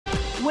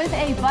With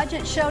a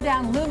budget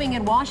showdown looming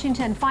in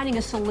Washington, finding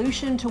a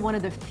solution to one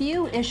of the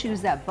few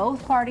issues that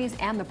both parties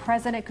and the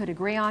president could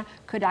agree on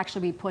could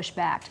actually be pushed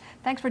back.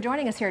 Thanks for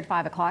joining us here at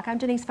 5 o'clock. I'm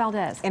Denise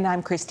Valdez. And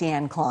I'm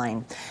Christiane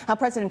Klein. Now,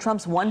 President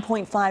Trump's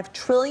 $1.5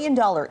 trillion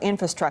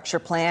infrastructure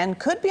plan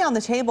could be on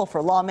the table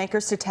for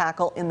lawmakers to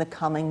tackle in the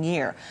coming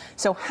year.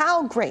 So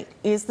how great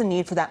is the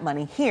need for that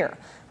money here?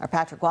 Our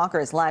Patrick Walker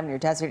is live near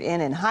Desert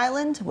Inn in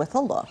Highland with a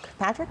look.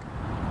 Patrick?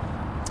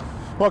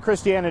 Well,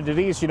 Christiane and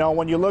Denise, you know,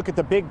 when you look at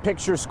the big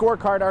picture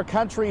scorecard, our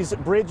country's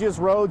bridges,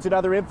 roads, and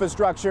other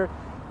infrastructure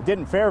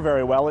didn't fare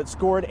very well. It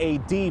scored a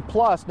D+.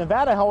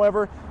 Nevada,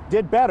 however,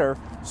 did better,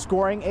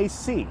 scoring a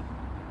C.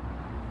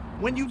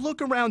 When you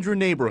look around your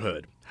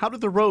neighborhood, how do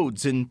the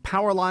roads and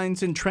power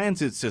lines and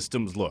transit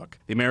systems look?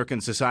 The American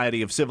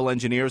Society of Civil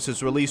Engineers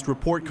has released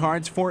report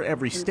cards for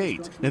every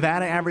state.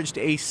 Nevada averaged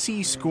a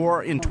C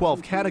score in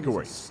 12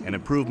 categories, an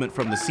improvement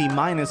from the C-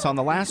 on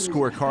the last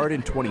scorecard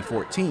in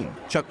 2014.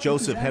 Chuck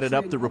Joseph headed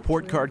up the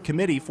report card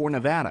committee for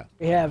Nevada.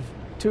 We have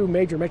two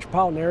major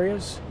metropolitan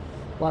areas,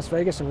 Las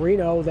Vegas and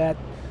Reno, that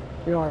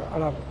are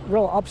on a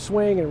real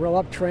upswing and a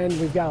real uptrend.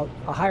 We've got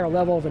a higher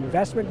level of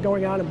investment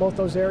going on in both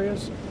those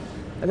areas.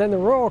 And then the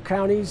rural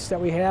counties that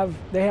we have,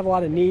 they have a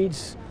lot of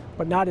needs,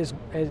 but not as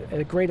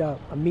great a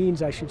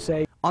means, I should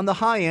say. On the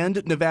high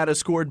end, Nevada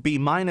scored B-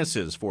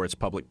 for its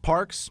public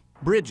parks,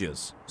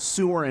 bridges,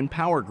 sewer and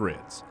power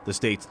grids. The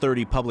state's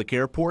 30 public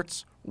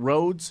airports,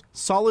 roads,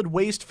 solid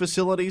waste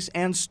facilities,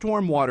 and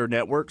stormwater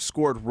network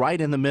scored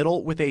right in the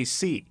middle with a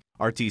C.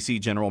 RTC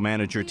General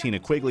Manager Tina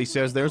Quigley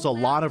says there's a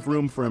lot of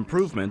room for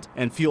improvement,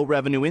 and fuel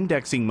revenue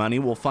indexing money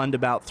will fund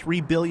about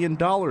 $3 billion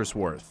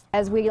worth.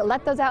 As we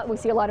let those out, we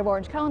see a lot of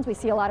orange cones, we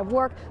see a lot of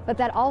work, but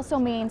that also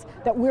means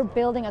that we're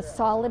building a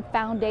solid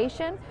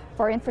foundation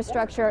for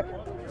infrastructure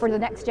for the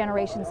next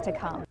generations to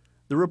come.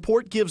 The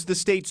report gives the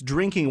state's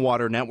drinking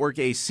water network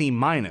a C-,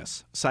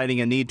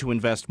 citing a need to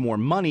invest more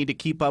money to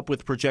keep up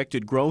with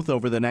projected growth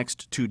over the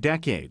next 2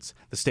 decades.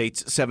 The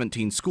state's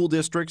 17 school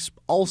districts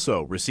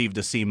also received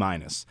a C-,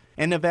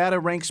 and Nevada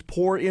ranks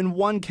poor in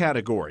one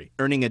category,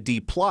 earning a D+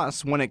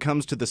 when it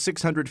comes to the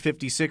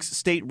 656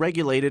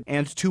 state-regulated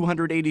and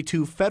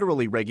 282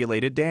 federally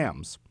regulated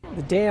dams.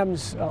 The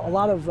dams, a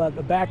lot of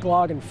the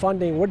backlog and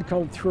funding would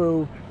come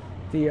through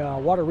the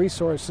Water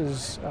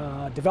Resources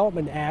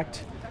Development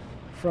Act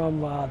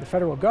from the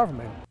federal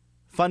government.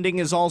 Funding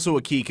is also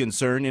a key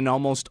concern in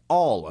almost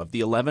all of the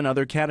 11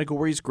 other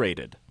categories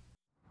graded.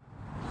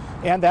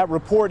 And that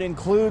report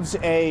includes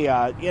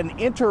an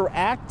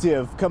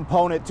interactive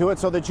component to it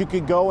so that you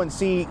can go and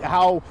see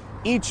how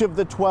each of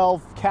the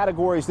 12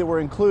 categories that were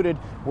included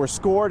were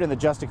scored and the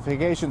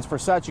justifications for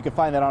such. You can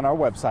find that on our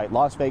website,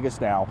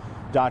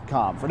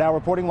 lasvegasnow.com. For now,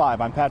 reporting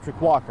live, I'm Patrick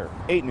Walker,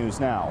 8 News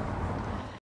Now.